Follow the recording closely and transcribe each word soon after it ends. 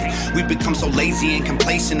We've become so lazy and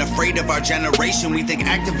complacent, afraid of our generation. We think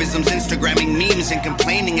activism's Instagramming memes and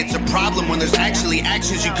complaining. It's a problem when there's actually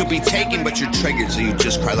actions you could be taking, but you're triggered so you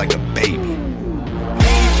just cry like a baby.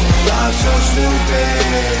 Y'all so stupid,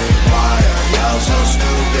 why are y'all so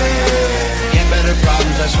stupid? Get better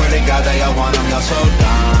problems, I swear to God that y'all want them, y'all so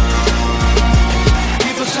dumb.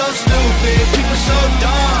 People so stupid, people so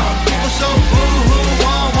dumb, people so boo-hoo,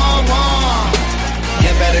 wah.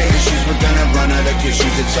 Get better issues, we're gonna run out of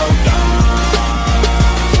tissues, it's so dumb.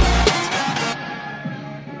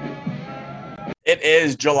 It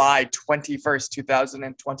is July 21st,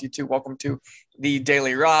 2022. Welcome to the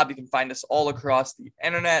Daily Rob. You can find us all across the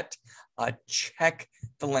internet. Check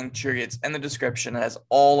the link tree. It's in the description. It has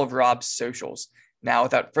all of Rob's socials. Now,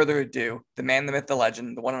 without further ado, the man, the myth, the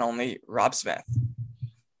legend, the one and only Rob Smith.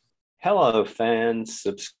 Hello, fans,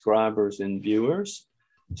 subscribers, and viewers.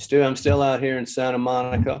 Stu, I'm still out here in Santa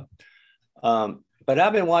Monica. But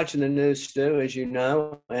I've been watching the news, Stu, as you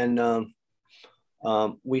know, and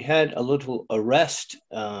we had a little arrest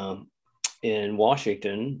in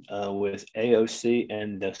Washington with AOC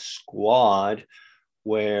and the squad,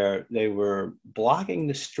 where they were blocking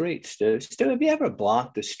the street. Stu, have you ever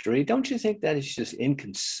blocked the street? Don't you think that is just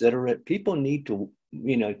inconsiderate? People need to,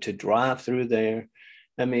 to drive through there.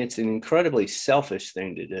 I mean, it's an incredibly selfish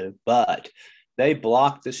thing to do, but they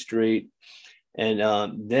blocked the street. And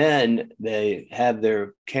then they have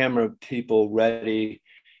their camera people ready,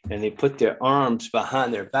 and they put their arms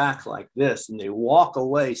behind their back like this, and they walk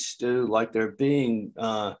away, Stu, like they're being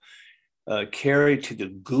carried to the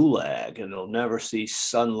gulag, and they'll never see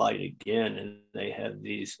sunlight again. And they have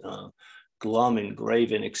these glum and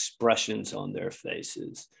graven expressions on their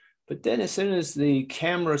faces. But then as soon as the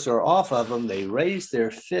cameras are off of them, they raise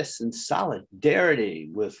their fists in solidarity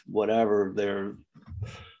with whatever they're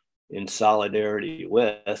in solidarity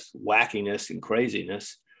with, wackiness and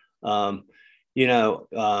craziness.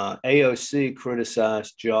 AOC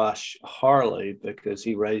criticized Josh Hawley because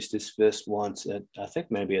he raised his fist once at, I think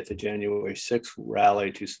maybe at the January 6th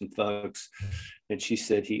rally to some folks. And she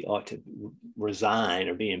said he ought to resign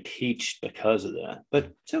or be impeached because of that.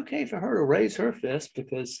 But it's okay for her to raise her fist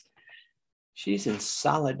because she's in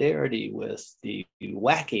solidarity with the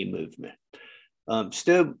wacky movement.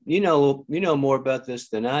 Stu, you know more about this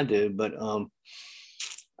than I do, but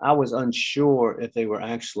I was unsure if they were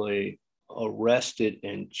actually arrested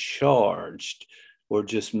and charged or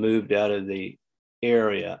just moved out of the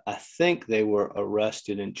area. I think they were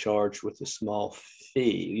arrested and charged with a small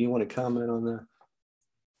fee. You want to comment on that?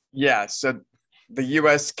 Yeah, so the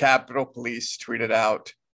U.S. Capitol Police tweeted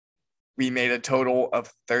out, "We made a total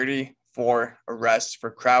of 34 arrests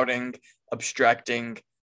for crowding, obstructing,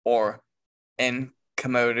 or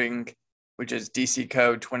incommoding," which is DC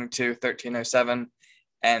Code 22-1307.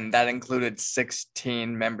 And that included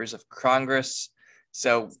 16 members of Congress.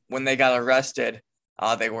 So when they got arrested,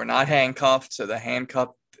 they were not handcuffed. So the handcuff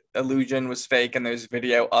illusion was fake, and there's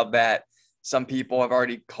video of that. Some people have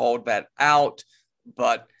already called that out,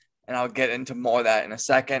 and I'll get into more of that in a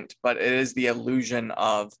second, but it is the illusion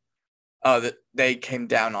of that they came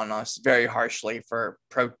down on us very harshly for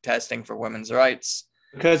protesting for women's rights.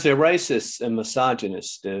 Because they're racist and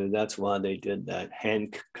misogynist, dude. That's why they did that,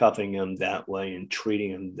 handcuffing them that way and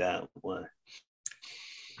treating them that way.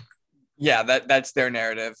 Yeah, that's their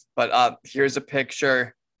narrative. But here's a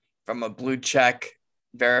picture from a blue check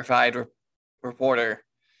verified reporter.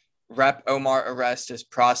 Rep. Omar arrest is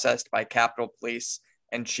processed by Capitol Police,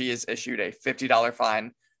 and she is issued a $50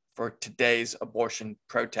 fine for today's abortion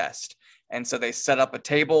protest. And so they set up a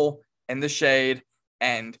table in the shade,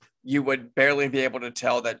 and you would barely be able to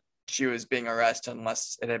tell that she was being arrested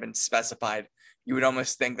unless it had been specified. You would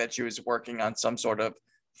almost think that she was working on some sort of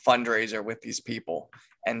fundraiser with these people.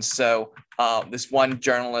 And so this one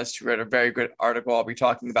journalist who wrote a very good article I'll be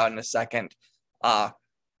talking about in a second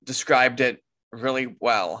described it really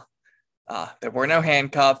well. There were no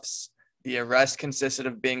handcuffs. The arrest consisted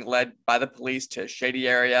of being led by the police to a shady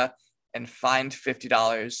area and fined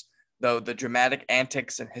 $50, though the dramatic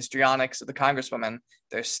antics and histrionics of the congresswomen,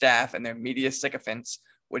 their staff, and their media sycophants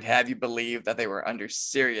would have you believe that they were under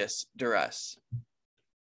serious duress.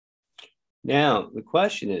 Now, the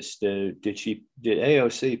question is, did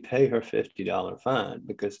AOC pay her $50 fine?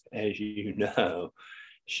 Because as you know,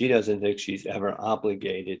 she doesn't think she's ever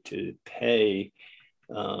obligated to pay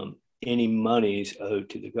any monies owed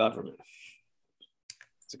to the government.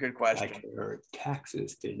 It's a good question. Like her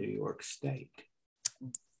taxes to New York State.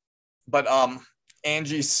 But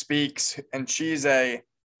Angie Speaks, and she's a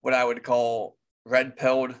what I would call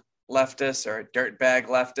red-pilled leftist or a dirtbag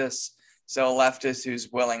leftist. So a leftist who's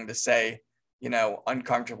willing to say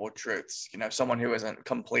uncomfortable truths, someone who isn't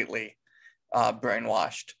completely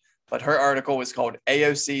brainwashed. But her article was called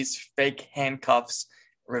AOC's Fake Handcuffs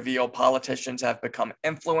Reveal Politicians Have Become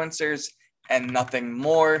Influencers and Nothing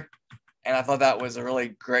More. And I thought that was a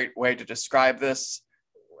really great way to describe this.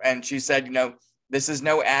 And she said, this is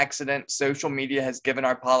no accident. Social media has given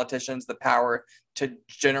our politicians the power to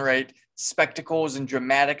generate spectacles and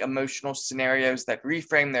dramatic emotional scenarios that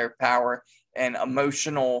reframe their power in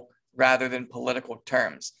emotional rather than political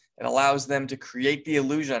terms. It allows them to create the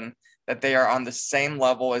illusion that they are on the same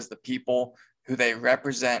level as the people who they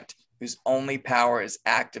represent, whose only power is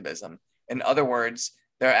activism. In other words,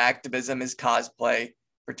 their activism is cosplay,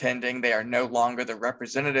 pretending they are no longer the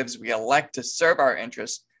representatives we elect to serve our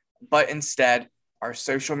interests, but instead our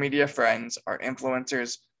social media friends, our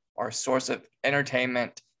influencers, our source of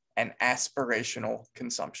entertainment and aspirational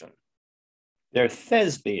consumption. They're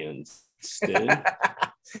thespians, Stu.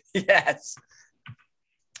 Yes.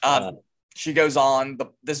 She goes on,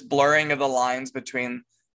 this blurring of the lines between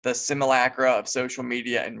the simulacra of social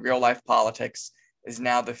media and real life politics is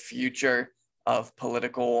now the future of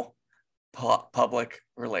political public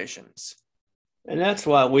relations. And that's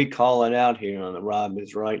why we call it out here on the Rob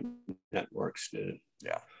is Right Network, Stu.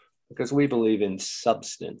 Yeah. Because we believe in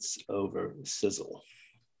substance over sizzle.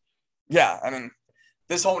 Yeah, I mean,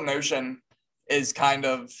 this whole notion is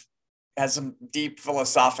has some deep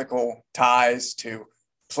philosophical ties to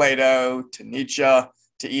Plato, to Nietzsche,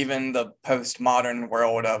 to even the postmodern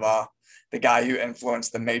world of the guy who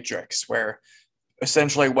influenced The Matrix, where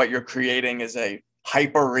essentially what you're creating is a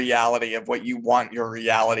hyper reality of what you want your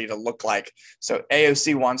reality to look like. So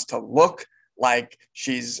AOC wants to look like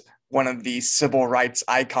she's one of the civil rights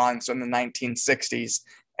icons from the 1960s.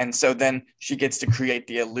 And so then she gets to create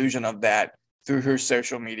the illusion of that through her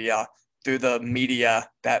social media, through the media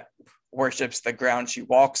that worships the ground she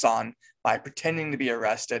walks on by pretending to be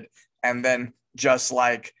arrested. And then just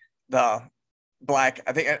like the I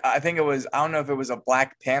think it was, I don't know if it was a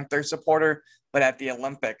Black Panther supporter, but at the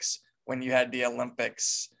Olympics, when you had the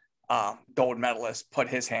Olympics gold medalist put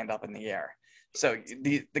his hand up in the air. So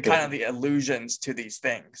the kind of the allusions to these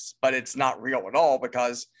things, but it's not real at all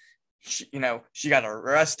because she got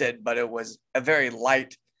arrested, but it was a very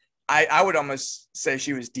light. I would almost say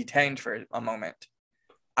she was detained for a moment.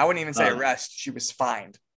 I wouldn't even say arrest. She was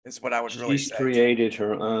fined is what I would really say. She's created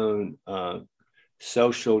her own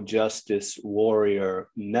social justice warrior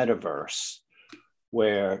metaverse,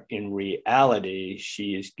 where in reality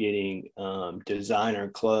she is getting designer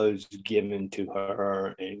clothes given to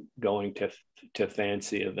her and going to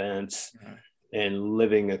fancy events and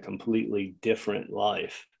living a completely different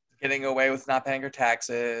life. Getting away with not paying her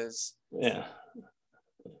taxes. Yeah.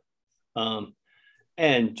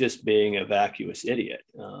 And just being a vacuous idiot.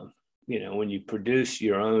 When you produce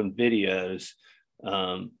your own videos,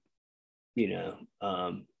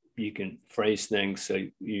 you can phrase things so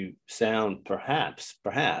you sound perhaps,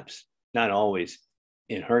 not always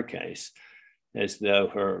in her case, as though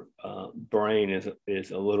her brain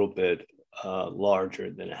is a little bit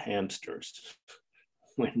larger than a hamster's,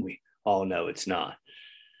 when we all know it's not.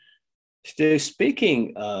 Stu,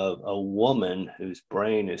 speaking of a woman whose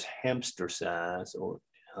brain is hamster size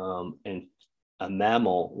and a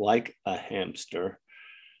mammal like a hamster,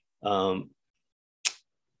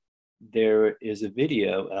 there is a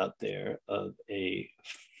video out there of a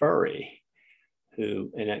furry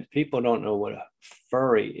and people don't know what a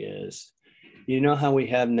furry is. You know how we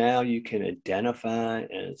have now, you can identify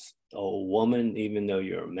as a woman even though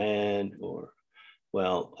you're a man,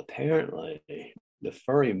 well, apparently the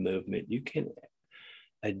furry movement, you can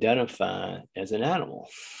identify as an animal.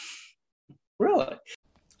 Really?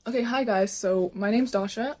 Okay, hi guys. So my name's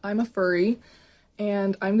Dasha. I'm a furry,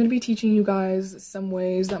 and I'm going to be teaching you guys some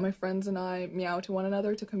ways that my friends and I meow to one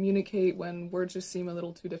another to communicate when words just seem a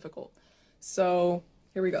little too difficult. So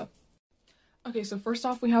here we go. Okay, so first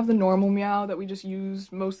off we have the normal meow that we just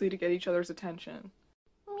use mostly to get each other's attention.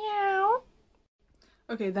 Meow.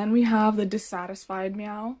 Okay, then we have the dissatisfied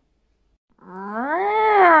meow.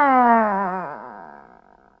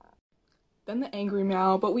 Then the angry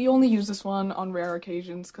meow, but we only use this one on rare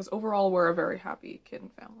occasions because overall we're a very happy kitten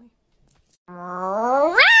family.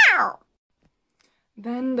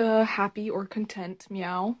 Then the happy or content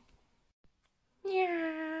meow.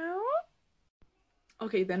 Meow.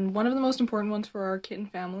 Okay, then one of the most important ones for our kitten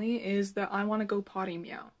family is the I want to go potty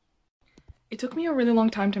meow. It took me a really long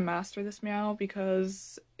time to master this meow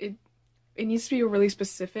because it needs to be really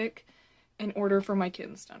specific in order for my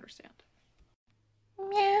kittens to understand.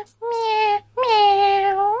 Meow, meow,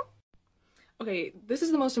 meow. Okay, this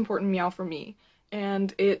is the most important meow for me,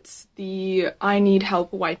 and it's the I need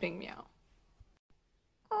help wiping meow.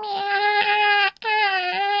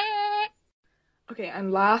 Okay,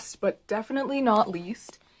 and last but definitely not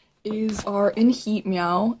least is our in heat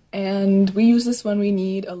meow, and we use this when we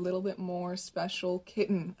need a little bit more special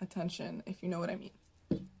kitten attention, if you know what I mean.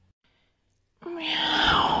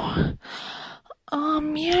 Meow.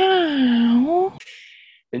 Meow.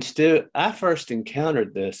 And Stu, I first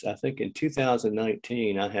encountered this, I think in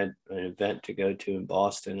 2019. I had an event to go to in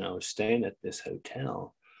Boston. I was staying at this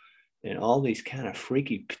hotel, and all these kind of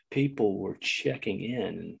freaky people were checking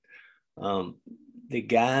in. And the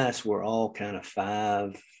guys were all kind of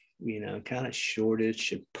five, kind of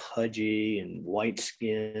shortish and pudgy and white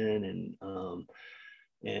skin,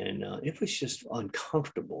 and it was just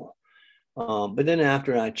uncomfortable. But then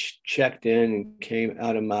after I checked in and came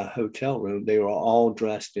out of my hotel room, they were all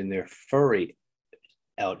dressed in their furry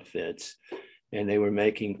outfits, and they were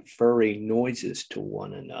making furry noises to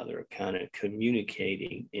one another, kind of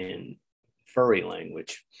communicating in furry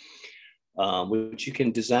language, which you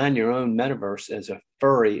can design your own metaverse as a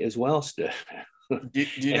furry as well, Steph. Do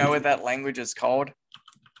you know what that language is called?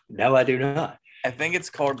 No, I do not. I think it's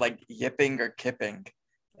called like yipping or kipping.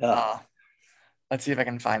 Let's see if I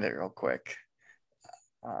can find it real quick.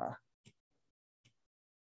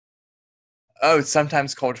 It's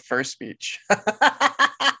sometimes called fur speech.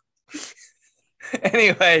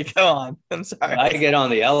 Anyway, go on. I'm sorry. I get on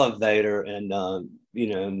the elevator, and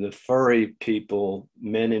the furry people,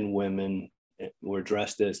 men and women, were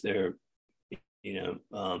dressed as their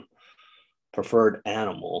preferred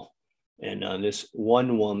animal. And this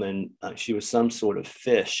one woman, she was some sort of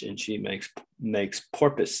fish, and she makes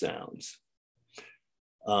porpoise sounds.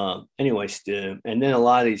 Anyway, Stu, and then a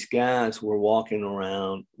lot of these guys were walking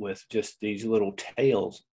around with just these little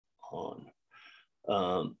tails on.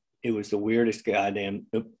 It was the weirdest damn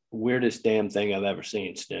thing I've ever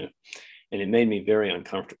seen, Stu, and it made me very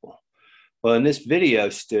uncomfortable. Well, in this video,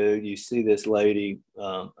 Stu, you see this lady.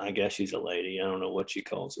 I guess she's a lady. I don't know what she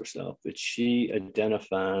calls herself, but she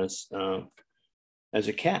identifies as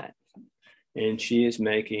a cat, and she is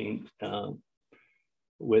making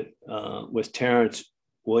with Terrence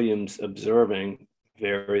Williams observing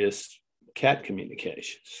various cat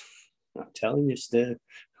communications. I'm telling you, Stu,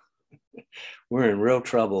 we're in real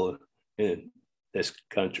trouble in this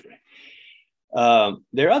country. There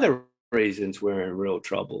are other reasons we're in real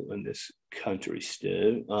trouble in this country,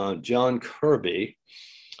 Stu. John Kirby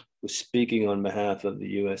was speaking on behalf of the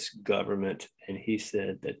U.S. government, and he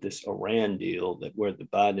said that this Iran deal, where the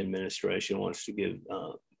Biden administration wants to give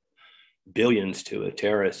billions to a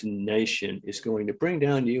terrorist nation, is going to bring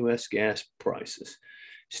down U.S. gas prices.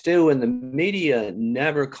 Still, when the media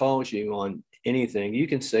never calls you on anything, you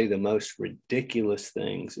can say the most ridiculous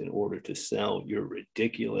things in order to sell your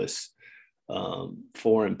ridiculous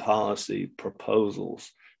foreign policy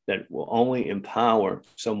proposals that will only empower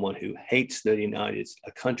someone who hates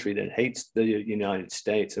a country that hates the United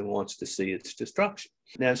States and wants to see its destruction.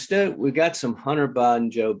 Now, Stu, we got some Hunter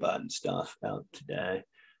Biden, Joe Biden stuff out today.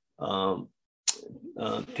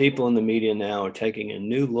 People in the media now are taking a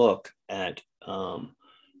new look at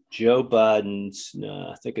Joe Biden's,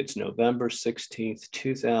 I think it's November 16th,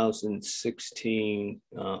 2016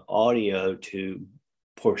 audio to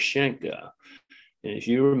Poroshenko. And as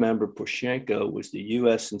you remember, Poroshenko was the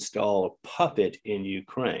U.S. installed puppet in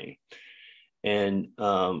Ukraine. And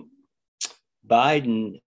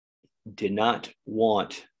Biden did not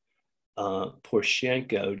want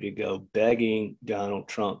Poroshenko to go begging Donald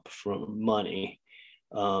Trump for money.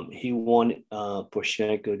 He wanted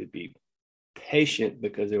Poroshenko to be patient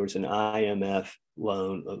because there was an IMF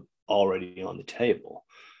loan already on the table.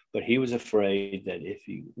 But he was afraid that if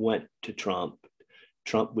he went to Trump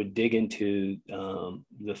would dig into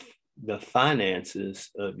the finances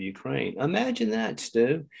of Ukraine. Imagine that,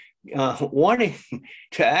 Stu. Wanting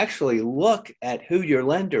to actually look at who your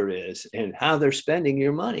lender is and how they're spending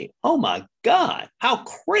your money. Oh my God, how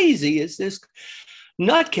crazy is this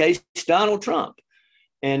nutcase Donald Trump?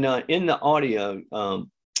 And in the audio,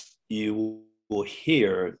 you will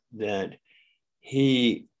hear that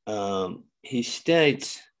he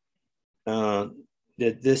states that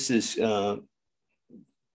this is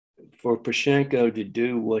for Poroshenko to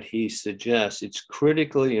do what he suggests. It's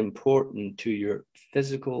critically important to your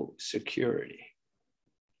physical security.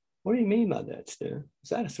 What do you mean by that, Stu? Is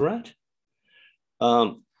that a threat?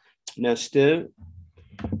 Now, Stu,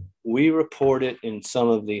 we reported in some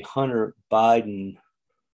of the Hunter Biden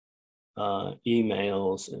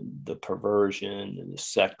emails and the perversion and the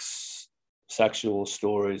sexual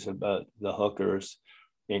stories about the hookers,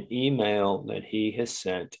 an email that he has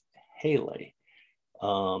sent Haley.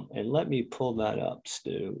 And let me pull that up,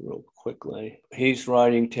 Stu, real quickly. He's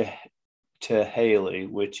writing to to Haley,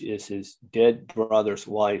 which is his dead brother's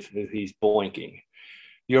wife, who he's boinking.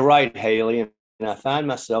 You're right, Haley, and I find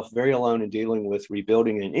myself very alone in dealing with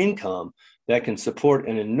rebuilding an income that can support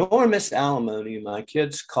an enormous alimony my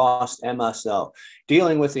kids' cost and myself,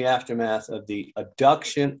 dealing with the aftermath of the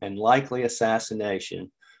abduction and likely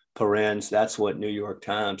assassination, parens, that's what New York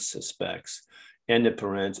Times suspects, end of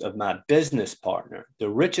parens, of my business partner, the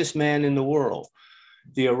richest man in the world,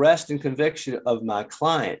 the arrest and conviction of my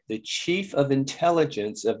client, the chief of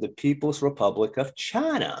intelligence of the People's Republic of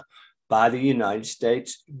China by the United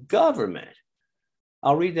States government.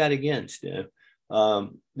 I'll read that again, Stu.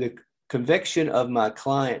 The conviction of my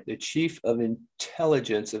client, the chief of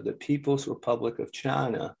intelligence of the People's Republic of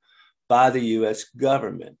China by the US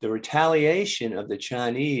government, the retaliation of the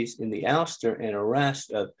Chinese in the ouster and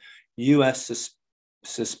arrest of US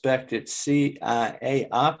suspected CIA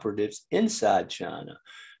operatives inside China,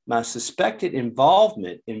 my suspected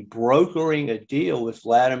involvement in brokering a deal with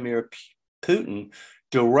Vladimir Putin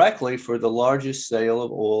directly for the largest sale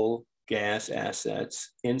of oil, gas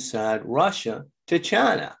assets inside Russia to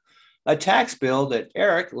China, a tax bill that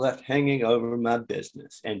Eric left hanging over my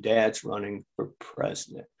business, and Dad's running for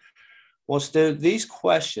president. Well, Stu, these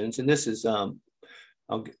questions, and this is, I'll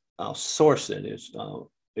source it,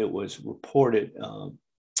 it was reported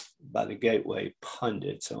by the Gateway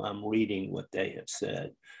Pundit, so I'm reading what they have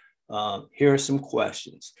said. Here are some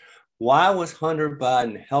questions. Why was Hunter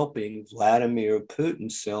Biden helping Vladimir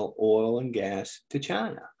Putin sell oil and gas to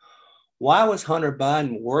China? Why was Hunter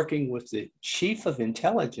Biden working with the chief of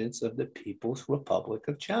intelligence of the People's Republic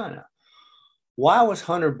of China? Why was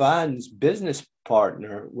Hunter Biden's business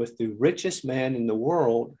partner with the richest man in the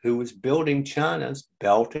world who was building China's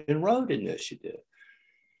Belt and Road Initiative?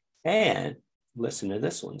 And listen to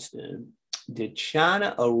this one, Stu. Did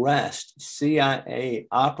China arrest CIA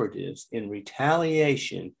operatives in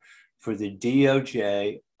retaliation for the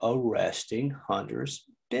DOJ arresting Hunter's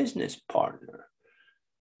business partner?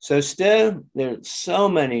 So, Stu, there's so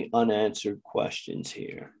many unanswered questions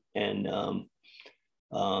here. And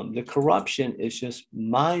the corruption is just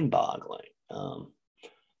mind-boggling.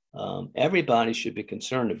 Everybody should be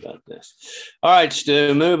concerned about this. All right,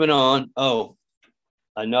 Stu, moving on. Oh,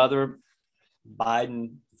 another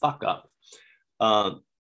Biden fuck up.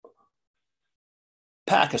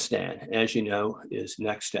 Pakistan, as you know, is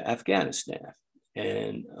next to Afghanistan.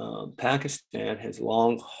 And Pakistan has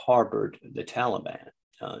long harbored the Taliban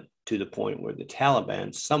to the point where the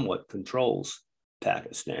Taliban somewhat controls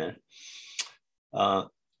Pakistan.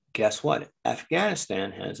 Guess what?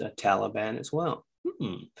 Afghanistan has a Taliban as well.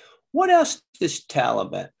 What else does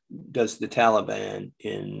the Taliban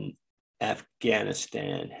in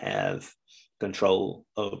Afghanistan have control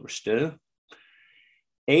over, Stu?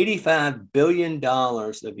 $85 billion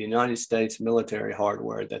of United States military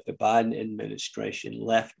hardware that the Biden administration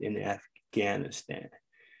left in Afghanistan.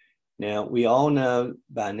 Now, we all know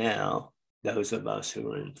by now, those of us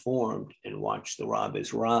who are informed and watch the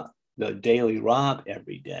Daily Rob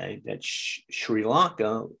every day, that Sri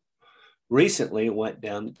Lanka recently went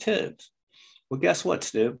down the tubes. Well, guess what,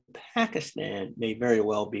 Stu? Pakistan may very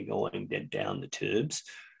well be going down the tubes.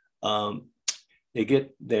 They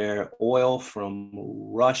get their oil from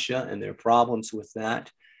Russia and their problems with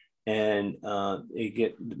that. And they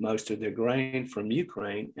get most of their grain from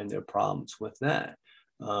Ukraine and their problems with that.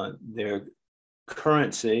 Their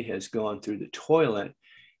currency has gone through the toilet.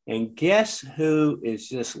 And guess who is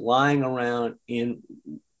just lying around in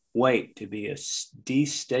wait to be a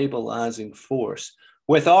destabilizing force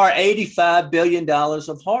with our $85 billion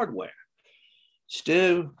of hardware?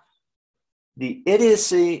 Stu, the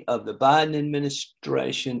idiocy of the Biden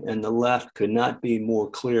administration and the left could not be more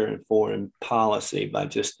clear in foreign policy by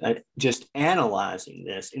just analyzing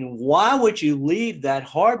this. And why would you leave that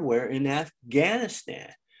hardware in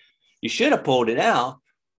Afghanistan? You should have pulled it out,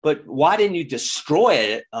 but why didn't you destroy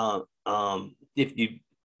it if you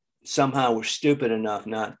somehow were stupid enough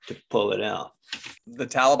not to pull it out? The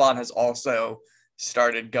Taliban has also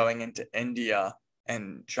started going into India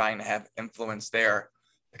and trying to have influence there.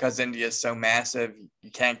 Because India is so massive, you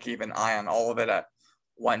can't keep an eye on all of it at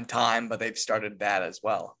one time, but they've started that as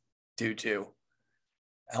well due to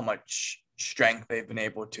how much strength they've been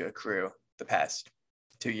able to accrue the past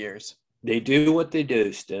 2 years. They do what they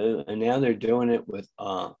do, Stu, and now they're doing it with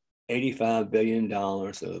 $85 billion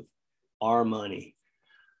of our money.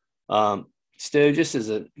 Stu, this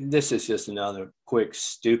is just another quick,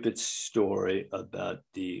 stupid story about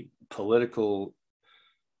the political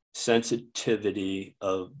sensitivity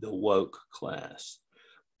of the woke class.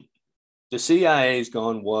 The CIA has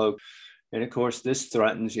gone woke, and of course, this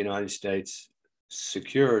threatens United States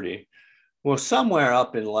security. Well, somewhere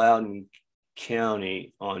up in Loudoun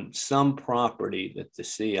County on some property that the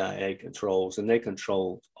CIA controls, and they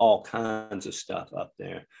control all kinds of stuff up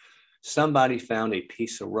there. Somebody found a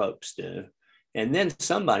piece of rope, Stu, and then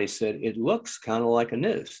somebody said it looks kind of like a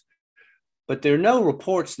noose. But there are no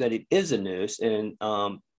reports that it is a noose, and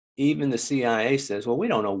even the CIA says, well, we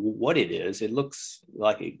don't know what it is. It looks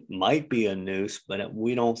like it might be a noose, but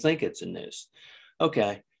we don't think it's a noose.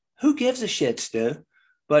 Okay, who gives a shit, Stu?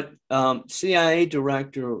 But CIA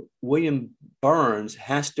Director William Burns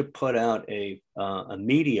has to put out a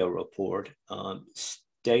media report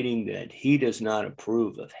stating that he does not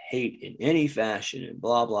approve of hate in any fashion and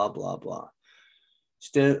blah, blah, blah, blah.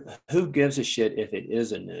 Stu, who gives a shit if it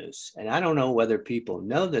is a noose? And I don't know whether people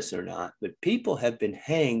know this or not, but people have been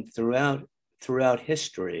hanged throughout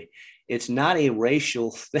history. It's not a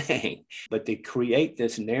racial thing, but they create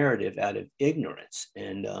this narrative out of ignorance.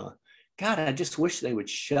 And God, I just wish they would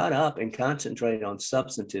shut up and concentrate on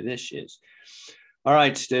substantive issues. All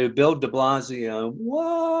right, Stu, Bill de Blasio,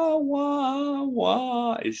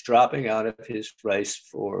 is dropping out of his race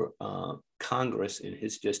for Congress in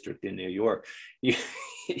his district in New York. You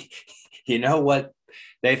know what?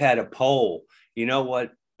 They've had a poll. You know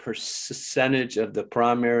what percentage of the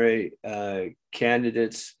primary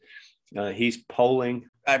candidates he's polling?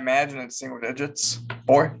 I imagine it's single digits.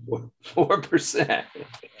 4%.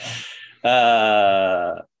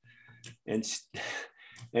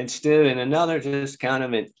 And Stu, in another just kind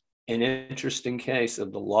of an interesting case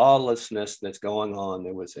of the lawlessness that's going on,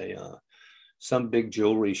 there was some big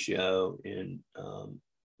jewelry show in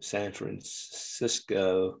San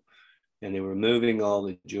Francisco, and they were moving all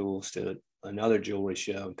the jewels to another jewelry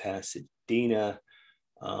show in Pasadena.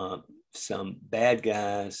 Some bad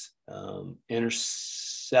guys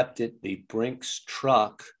intercepted the Brinks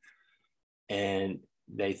truck, and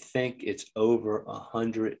they think it's over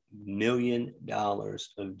 $100 million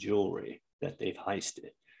of jewelry that they've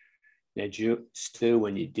heisted. Now, Stu,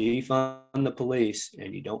 when you defund the police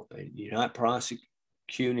and you're not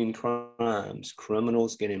prosecuting crimes,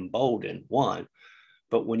 criminals get emboldened, one.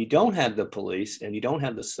 But when you don't have the police and you don't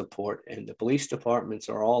have the support, and the police departments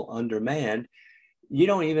are all undermanned, you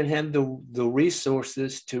don't even have the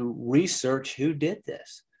resources to research who did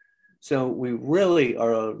this. So we really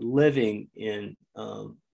are living in a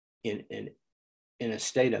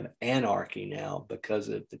state of anarchy now because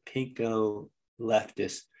of the pinko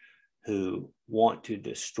leftists who want to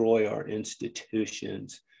destroy our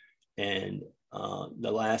institutions, and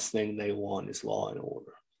the last thing they want is law and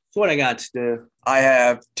order. That's what I got, Stu. I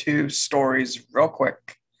have two stories real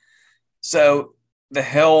quick. So The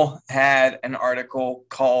Hill had an article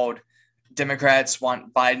called "Democrats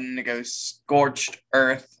Want Biden to Go Scorched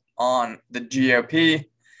Earth on the GOP."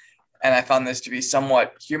 And I found this to be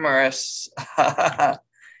somewhat humorous. And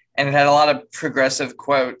it had a lot of progressive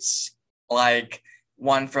quotes, like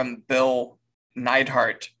one from Bill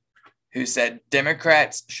Neidhart, who said,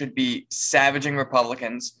 "Democrats should be savaging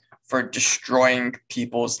Republicans for destroying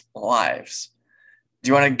people's lives." Do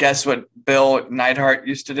you want to guess what Bill Neidhart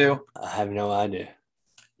used to do? I have no idea.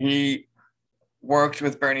 He worked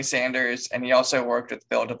with Bernie Sanders, and he also worked with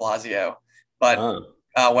Bill de Blasio. But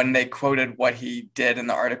when they quoted what he did in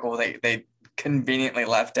the article, they conveniently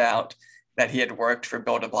left out that he had worked for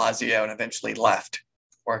Bill de Blasio and eventually left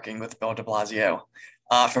working with Bill de Blasio.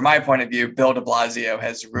 From my point of view, Bill de Blasio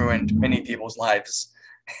has ruined many people's lives.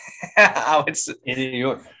 In New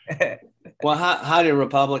York. Well, how do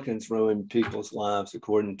Republicans ruin people's lives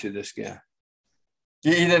according to this guy? He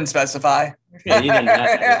didn't specify. Yeah, he didn't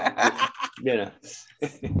have to,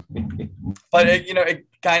 But it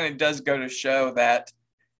kind of does go to show that,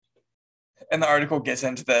 and the article gets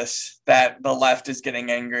into this, that the left is getting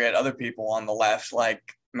angry at other people on the left, like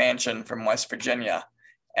Manchin from West Virginia,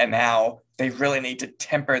 and how they really need to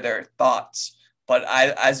temper their thoughts. But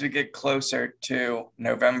as we get closer to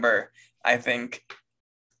November, I think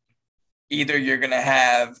either you're going to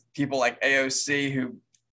have people like AOC who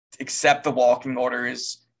accept the walking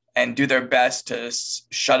orders and do their best to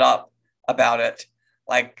shut up about it.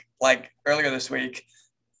 Like earlier this week,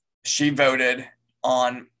 she voted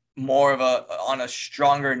on a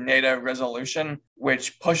stronger NATO resolution,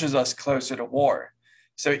 which pushes us closer to war.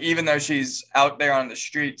 So even though she's out there on the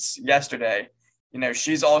streets yesterday,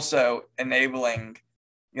 she's also enabling,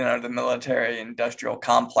 the military industrial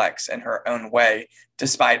complex in her own way,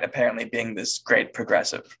 despite apparently being this great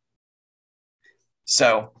progressive.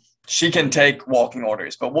 So she can take walking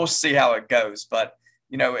orders, but we'll see how it goes. But,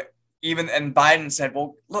 and Biden said,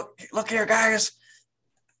 well, look here, guys,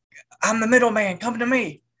 I'm the middleman, come to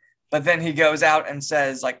me. But then he goes out and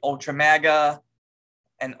says like ultra MAGA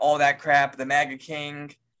and all that crap, the MAGA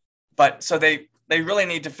king. But so they they really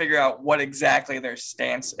need to figure out what exactly their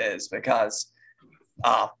stance is, because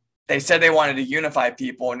they said they wanted to unify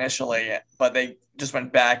people initially, but they just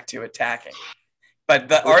went back to attacking. But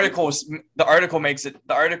the article makes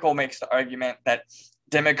the argument that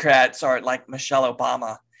Democrats are like Michelle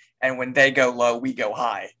Obama, and when they go low, we go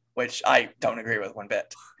high, which I don't agree with one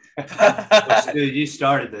bit. Well, Stu, you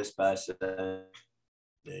started this by saying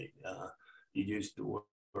you used the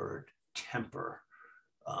word temper.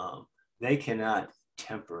 They cannot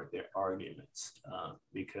temper their arguments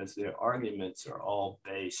because their arguments are all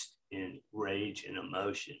based in rage and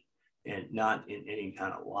emotion, and not in any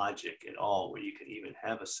kind of logic at all, where you can even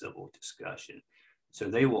have a civil discussion. So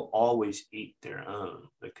they will always eat their own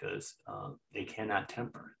because they cannot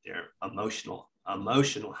temper. They're emotional,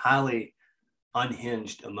 highly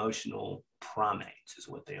unhinged emotional primates is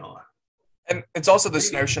what they are. And it's also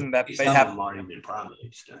this notion that they have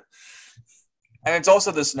primates. And it's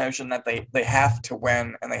also this notion that they have to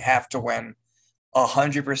win, and they have to win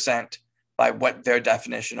 100% by what their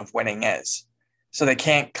definition of winning is. So they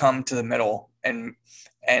can't come to the middle and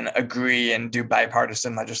agree and do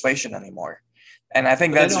bipartisan legislation anymore. And I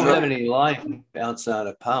think that's they don't have any life outside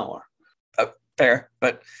of power. Fair,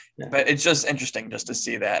 but it's just interesting just to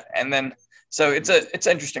see that. And then so it's an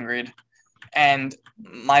interesting read. And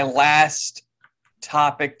my last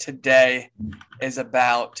topic today is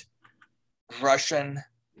about Russian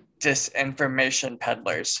disinformation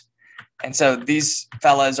peddlers. And so these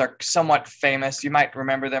fellas are somewhat famous. You might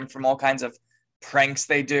remember them from all kinds of pranks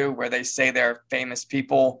they do, where they say they're famous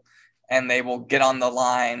people and they will get on the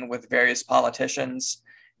line with various politicians.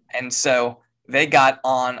 And so they got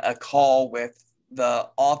on a call with the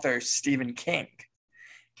author Stephen King,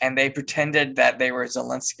 and they pretended that they were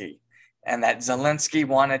Zelensky, and that Zelensky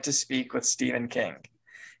wanted to speak with Stephen King.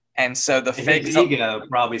 And so the fake ego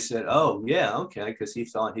probably said, "Oh yeah, okay," because he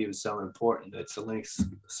thought he was so important that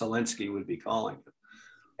Zelensky would be calling him.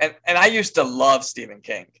 And I used to love Stephen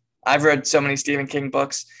King. I've read so many Stephen King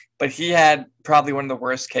books, but he had probably one of the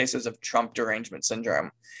worst cases of Trump derangement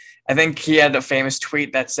syndrome. I think he had a famous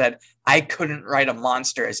tweet that said, "I couldn't write a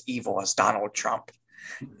monster as evil as Donald Trump."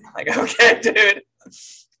 Like, okay, dude.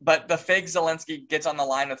 But the fake Zelensky gets on the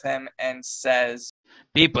line with him and says,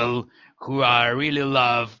 people who are really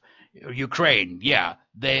love Ukraine,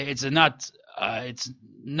 it's not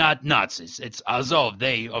Nazis, it's Azov.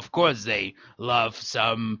 They, of course, they love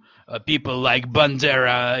some people like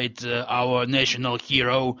Bandera. It's our national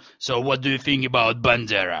hero. So what do you think about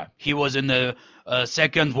Bandera? He was in the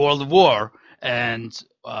Second World War, and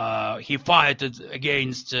he fought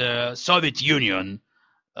against Soviet Union.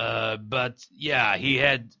 But he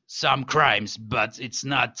had some crimes, but it's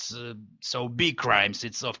not so big crimes.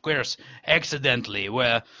 It's, of course, accidentally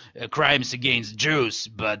were crimes against Jews.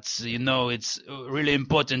 But, it's really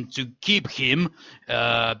important to keep him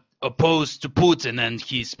opposed to Putin and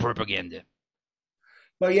his propaganda.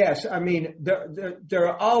 Well, yes. I mean, there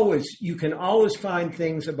are always, you can always find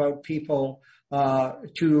things about people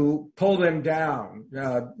to pull them down.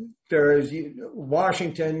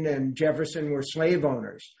 Washington and Jefferson were slave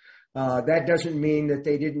owners. That doesn't mean that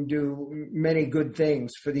they didn't do many good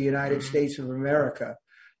things for the United States of America.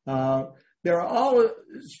 There are always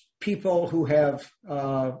people who have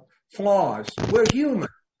flaws. We're human.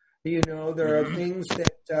 There are things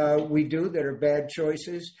that we do that are bad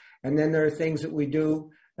choices, and then there are things that we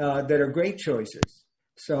do that are great choices.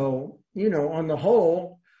 So, on the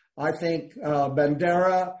whole, I think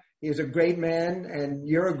Bandera is a great man, and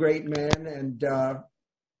you're a great man, and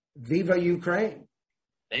viva Ukraine.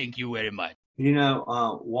 Thank you very much.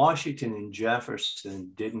 Washington and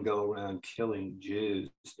Jefferson didn't go around killing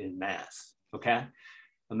Jews in mass, okay?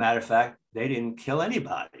 A matter of fact, they didn't kill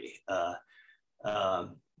anybody.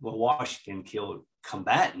 Washington killed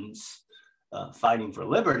combatants fighting for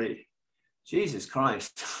liberty. Jesus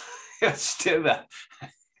Christ.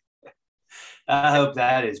 I hope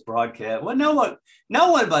that is broadcast. Well, no one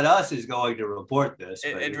but us is going to report this.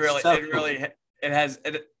 I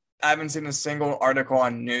haven't seen a single article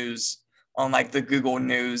on news, on like the Google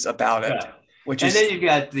News about it. Yeah. Then you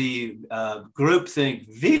got the group thing,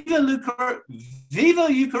 Viva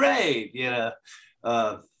Ukraine, it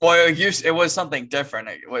was something different.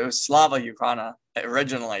 It was Slava Ukraina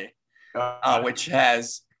originally, which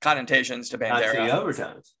has connotations to Bandera.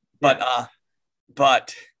 Overtones. But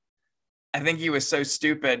I think he was so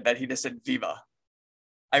stupid that he just said Viva.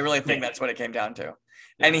 I really think that's what it came down to.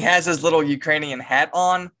 Yeah. And he has his little Ukrainian hat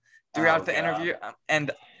on throughout the interview.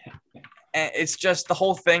 And it's just, the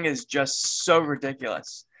whole thing is just so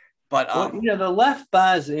ridiculous. But the left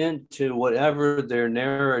buys into whatever their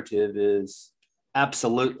narrative is.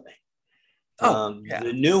 Absolutely.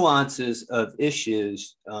 The nuances of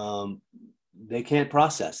issues, they can't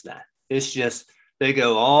process that. It's just they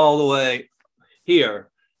go all the way here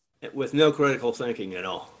with no critical thinking at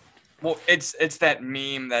all. Well, it's that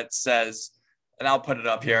meme that says, and I'll put it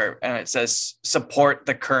up here, and it says, support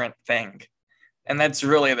the current thing. And that's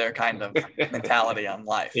really their kind of mentality on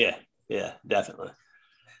life. Yeah, definitely.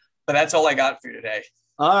 But that's all I got for you today.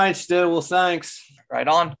 All right, Stu. Well, thanks. Right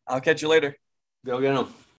on. I'll catch you later. Go get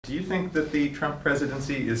them. Do you think that the Trump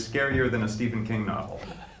presidency is scarier than a Stephen King novel?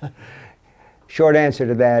 Short answer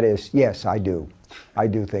to that is yes, I do. I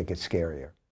do think it's scarier.